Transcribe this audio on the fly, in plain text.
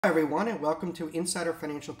Hi everyone, and welcome to Insider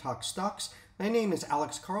Financial Talk Stocks. My name is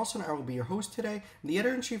Alex Carlson. I will be your host today, the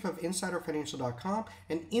editor-in-chief of InsiderFinancial.com,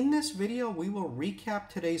 and in this video we will recap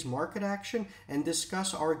today's market action and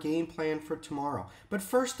discuss our game plan for tomorrow. But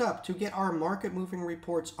first up, to get our market moving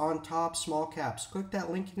reports on top small caps, click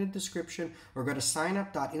that link in the description or go to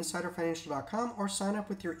signup.insiderfinancial.com or sign up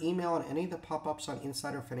with your email on any of the pop-ups on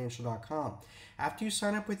InsiderFinancial.com. After you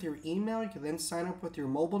sign up with your email, you can then sign up with your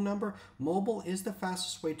mobile number. Mobile is the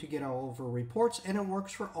fastest way to get all of our reports, and it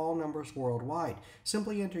works for all numbers worldwide.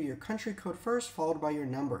 Simply enter your country code first, followed by your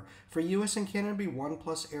number. For US and Canada, be 1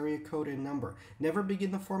 plus area code and number. Never begin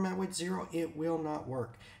the format with 0. It will not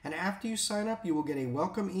work. And after you sign up, you will get a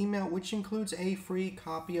welcome email, which includes a free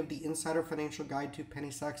copy of the Insider Financial Guide to Penny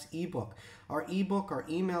Stocks ebook. Our ebook, our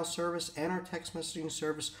email service, and our text messaging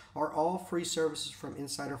service are all free services from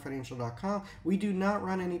InsiderFinancial.com. We do not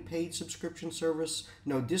run any paid subscription service,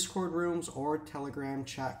 no Discord rooms or Telegram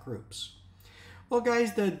chat groups. Well,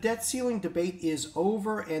 guys, the debt ceiling debate is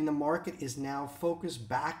over, and the market is now focused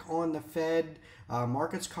back on the Fed.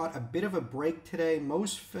 Markets caught a bit of a break today.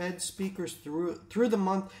 Most Fed speakers through the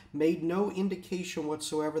month made no indication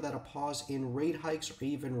whatsoever that a pause in rate hikes or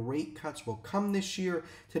even rate cuts will come this year.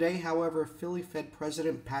 Today, however, Philly Fed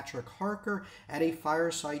President Patrick Harker at a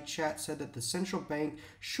fireside chat said that the central bank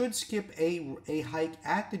should skip a hike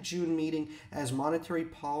at the June meeting as monetary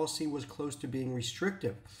policy was close to being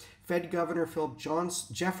restrictive. Fed Governor Phil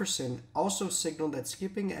Jefferson also signaled that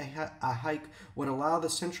skipping a hike would allow the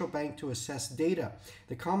central bank to assess data.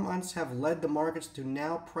 The comments have led the markets to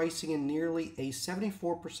now pricing in nearly a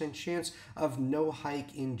 74% chance of no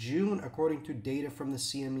hike in June, according to data from the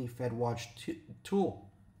CME FedWatch tool.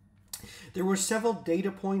 There were several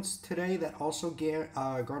data points today that also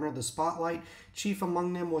garnered the spotlight. Chief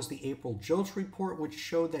among them was the April JOLTS report, which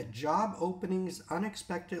showed that job openings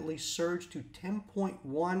unexpectedly surged to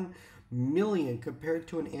 10.1 million compared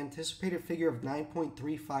to an anticipated figure of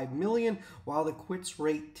 9.35 million, while the quits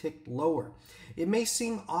rate ticked lower. It may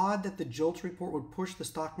seem odd that the JOLTS report would push the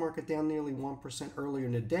stock market down nearly 1% earlier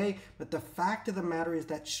in the day, but the fact of the matter is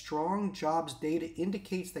that strong jobs data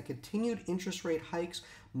indicates that continued interest rate hikes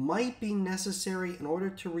might be necessary in order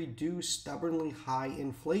to reduce stubbornly high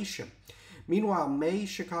inflation. Meanwhile, May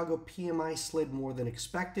Chicago PMI slid more than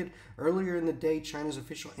expected. Earlier in the day, China's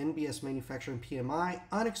official NBS manufacturing PMI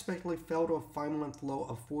unexpectedly fell to a 5-month low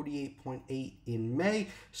of 48.8 in May,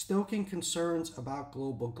 stoking concerns about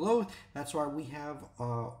global growth. That's why we have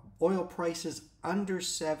oil prices under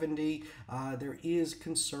 70. There is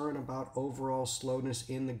concern about overall slowness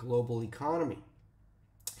in the global economy.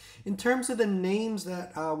 In terms of the names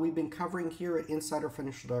that we've been covering here at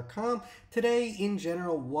InsiderFinancial.com, today in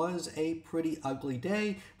general was a pretty ugly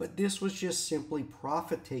day, but this was just simply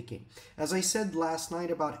profit taking. As I said last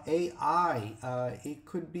night about AI, it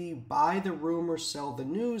could be buy the rumor, sell the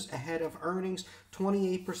news ahead of earnings.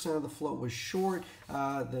 28% of the float was short.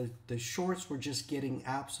 The shorts were just getting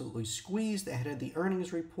absolutely squeezed ahead of the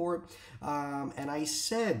earnings report. And I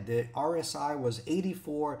said that RSI was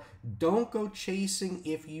 84. Don't go chasing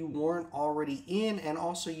if you weren't already in, and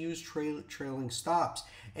also use trailing stops.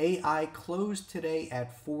 AI closed today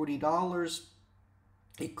at $40.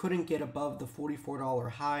 It couldn't get above the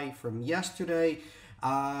 $44 high from yesterday.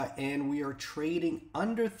 And we are trading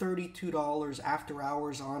under $32 after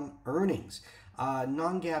hours on earnings.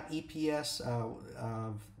 Non-GAAP EPS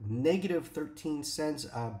of negative 13 cents,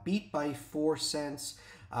 beat by 4 cents.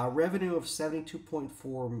 Revenue of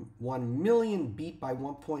 72.41 million, beat by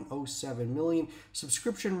 1.07 million.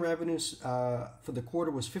 Subscription revenues for the quarter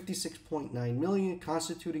was 56.9 million,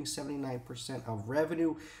 constituting 79% of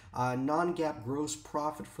revenue. Non-GAAP gross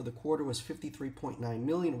profit for the quarter was 53.9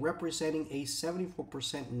 million, representing a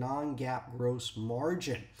 74% non-GAAP gross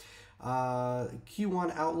margin.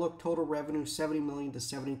 Q1 outlook, total revenue 70 million to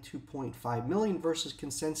 72.5 million versus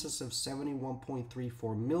consensus of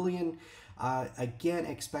 71.34 million. Again,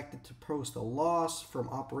 expected to post a loss from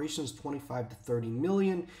operations 25 to 30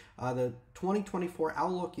 million. The 2024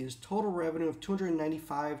 outlook is total revenue of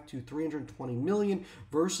 295 to 320 million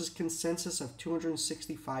versus consensus of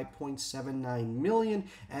 265.79 million.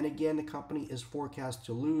 And again, the company is forecast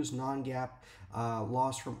to lose non-GAAP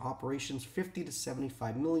loss from operations 50 to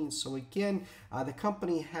 75 million. So again, the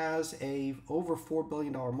company has a over $4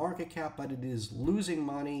 billion market cap, but it is losing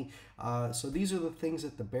money. So these are the things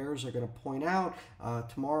that the bears are going to point out.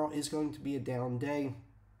 Tomorrow is going to be a down day.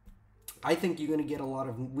 I think you're going to get a lot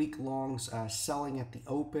of week longs selling at the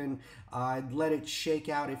open. Let it shake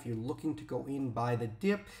out if you're looking to go in by the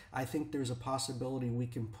dip. I think there's a possibility we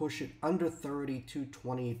can push it under 30 to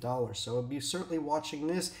 $28. So I'll be certainly watching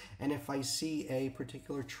this. And if I see a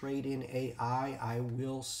particular trade in AI, I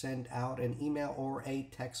will send out an email or a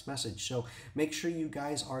text message. So make sure you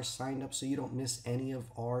guys are signed up so you don't miss any of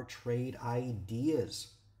our trade ideas.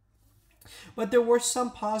 But there were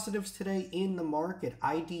some positives today in the market.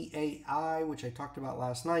 IDAI, which I talked about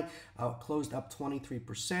last night, closed up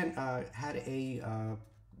 23%, had a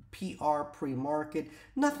PR pre-market.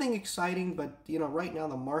 Nothing exciting, but right now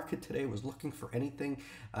the market today was looking for anything.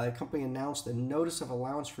 The company announced a notice of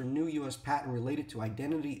allowance for new U.S. patent related to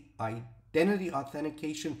identity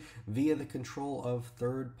authentication via the control of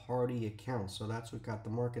third-party accounts. So that's what got the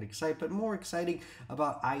market excited. But more exciting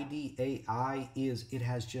about IDAI is it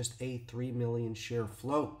has just a 3 million share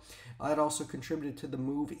float. It also contributed to the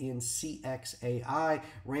move in CXAI,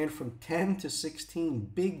 ran from 10 to 16.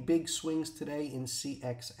 Big swings today in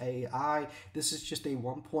CXAI. This is just a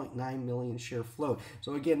 1.9 million share float.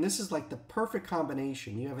 So again, this is like the perfect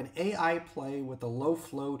combination. You have an AI play with a low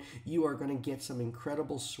float. You are going to get some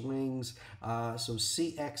incredible swings. So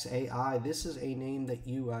CXAI, this is a name that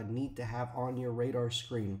you need to have on your radar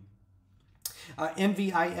screen.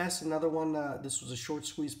 MVIS, another one, this was a short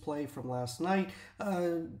squeeze play from last night,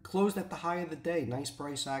 closed at the high of the day. Nice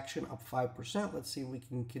price action, up 5%. Let's see if we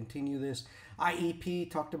can continue this.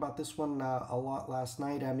 IEP, talked about this one a lot last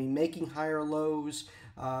night. I mean, making higher lows.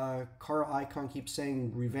 Icahn keeps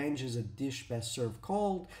saying revenge is a dish best served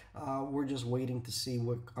cold. We're just waiting to see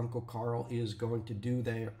what Uncle Carl is going to do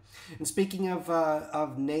there. And speaking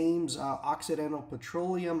of names, Occidental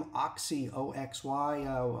Petroleum, Oxy,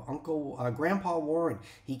 OXY, Grandpa Warren,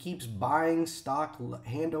 he keeps buying stock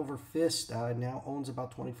hand over fist, now owns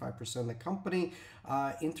about 25% of the company.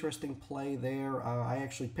 Interesting play there. I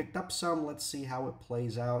actually picked up some. Let's see how it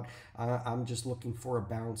plays out. I'm just looking for a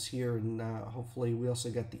bounce here, and hopefully we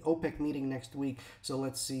also got the OPEC meeting next week. So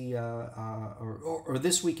let's see, or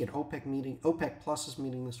this weekend, OPEC Plus is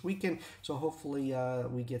meeting this weekend. So hopefully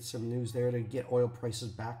we get some news there to get oil prices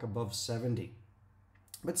back above 70.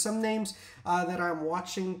 But some names that I'm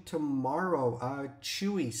watching tomorrow: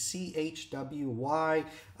 Chewy, CHWY,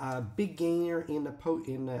 big gainer in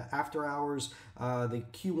the after hours. The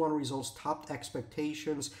Q1 results topped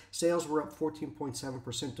expectations. Sales were up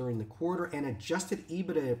 14.7% during the quarter, and adjusted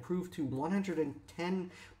EBITDA improved to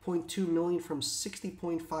 $110.2 million from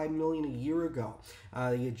 $60.5 million a year ago.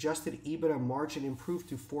 The adjusted EBITDA margin improved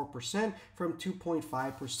to 4% from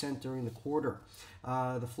 2.5% during the quarter.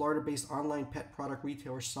 The Florida-based online pet product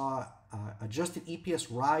retailer saw adjusted EPS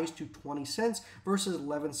rise to 20 cents versus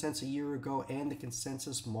 11 cents a year ago, and the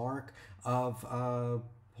consensus mark of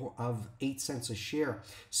 8 cents a share.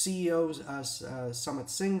 CEO Sumit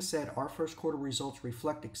Singh said, "Our first quarter results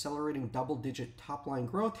reflect accelerating double-digit top-line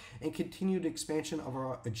growth and continued expansion of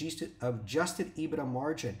our adjusted EBITDA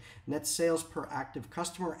margin. Net sales per active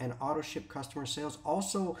customer and auto-ship customer sales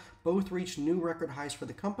also both reached new record highs for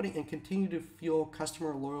the company and continue to fuel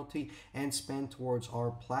customer loyalty and spend towards our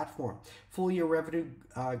platform." Full-year revenue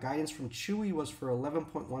guidance from Chewy was for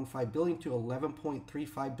 $11.15 billion to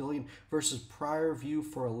 $11.35 billion versus prior view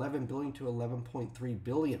for $11 billion to $11.3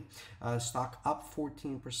 billion. Stock up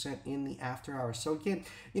 14% in the after hours. So again,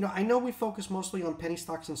 I know we focus mostly on penny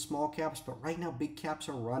stocks and small caps, but right now big caps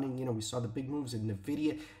are running. We saw the big moves in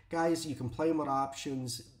NVIDIA. Guys, you can play them with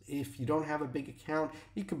options. If you don't have a big account,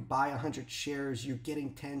 you can buy 100 shares. You're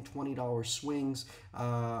getting $10, $20 swings.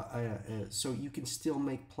 So you can still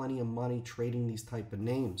make plenty of money trading these type of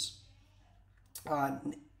names.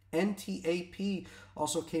 NTAP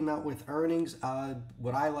also came out with earnings.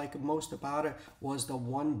 What I like most about it was the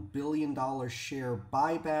 $1 billion share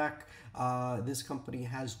buyback. This company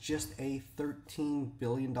has just a $13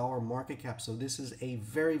 billion market cap. So this is a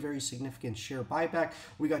very, very significant share buyback.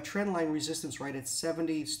 We got trendline resistance right at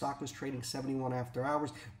 70. Stock was trading 71 after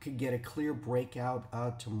hours. Could get a clear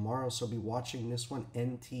breakout tomorrow. So be watching this one,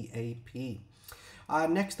 NTAP.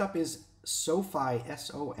 Next up is SOFI,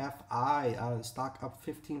 SOFI, stock up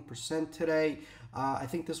 15% today. I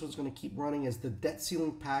think this one's going to keep running as the debt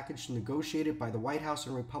ceiling package negotiated by the White House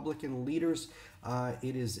and Republican leaders.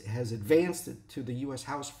 Has advanced to the U.S.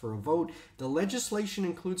 House for a vote. The legislation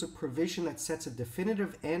includes a provision that sets a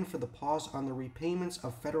definitive end for the pause on the repayments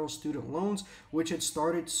of federal student loans, which had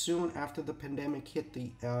started soon after the pandemic hit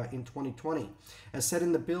in 2020. As said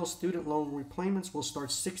in the bill, student loan repayments will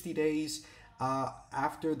start 60 days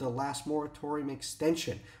after the last moratorium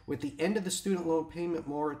extension. With the end of the student loan payment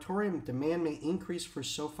moratorium, demand may increase for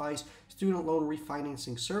SOFI's student loan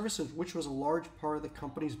refinancing services, which was a large part of the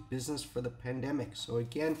company's business for the pandemic. So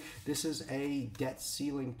again, this is a debt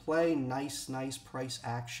ceiling play. Nice price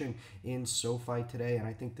action in SOFI today, and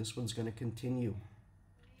I think this one's going to continue.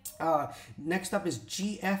 Next up is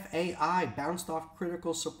GFAI, bounced off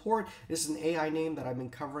critical support. This is an AI name that I've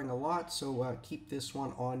been covering a lot, so keep this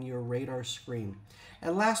one on your radar screen.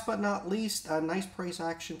 And last but not least, nice price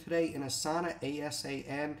action today in Asana,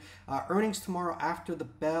 ASAN. Earnings tomorrow after the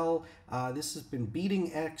bell. This has been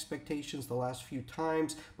beating expectations the last few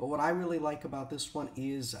times, but what I really like about this one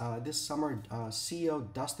is this summer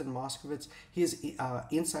CEO Dustin Moskovitz, his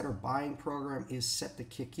insider buying program is set to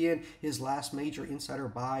kick in. His last major insider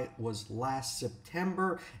buy was last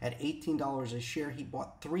September at $18 a share. He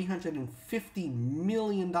bought $350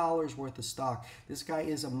 million worth of stock. This guy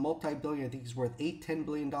is a multi-billionaire. I think he's worth $10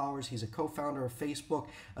 billion. He's a co-founder of Facebook.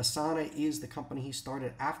 Asana is the company he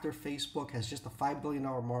started after Facebook, has just a $5 billion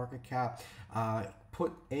market cap.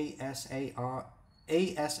 Put ASAN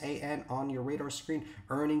on your radar screen.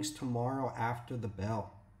 Earnings tomorrow after the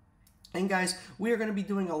bell. And guys, we are going to be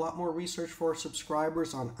doing a lot more research for our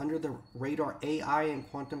subscribers on under the radar AI and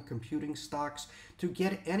quantum computing stocks. To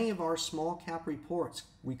get any of our small cap reports,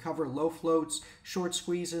 we cover low floats, short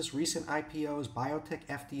squeezes, recent IPOs, biotech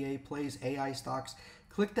FDA plays, AI stocks.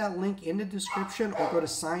 Click that link in the description or go to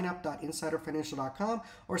signup.insiderfinancial.com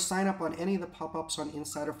or sign up on any of the pop-ups on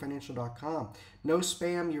insiderfinancial.com. No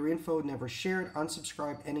spam, your info never shared,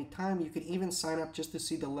 unsubscribe anytime. You can even sign up just to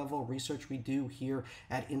see the level of research we do here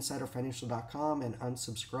at insiderfinancial.com and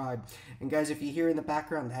unsubscribe. And guys, if you hear in the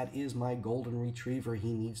background, that is my golden retriever.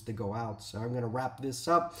 He needs to go out. So I'm going to wrap this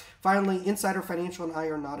up. Finally, Insider Financial and I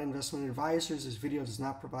are not investment advisors. This video does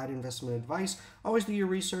not provide investment advice. Always do your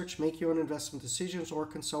research, make your own investment decisions, or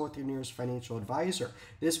consult with your nearest financial advisor.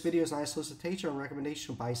 This video is not a solicitation or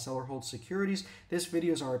recommendation to buy, sell, or hold securities. This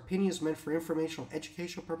video is our opinions meant for informational,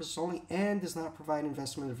 educational purposes only and does not provide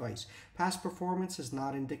investment advice. Past performance is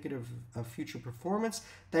not indicative of future performance.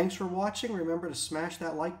 Thanks for watching. Remember to smash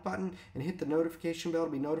that like button and hit the notification bell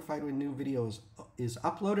to be notified when new video is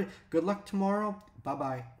uploaded. Good luck tomorrow.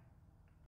 Bye-bye.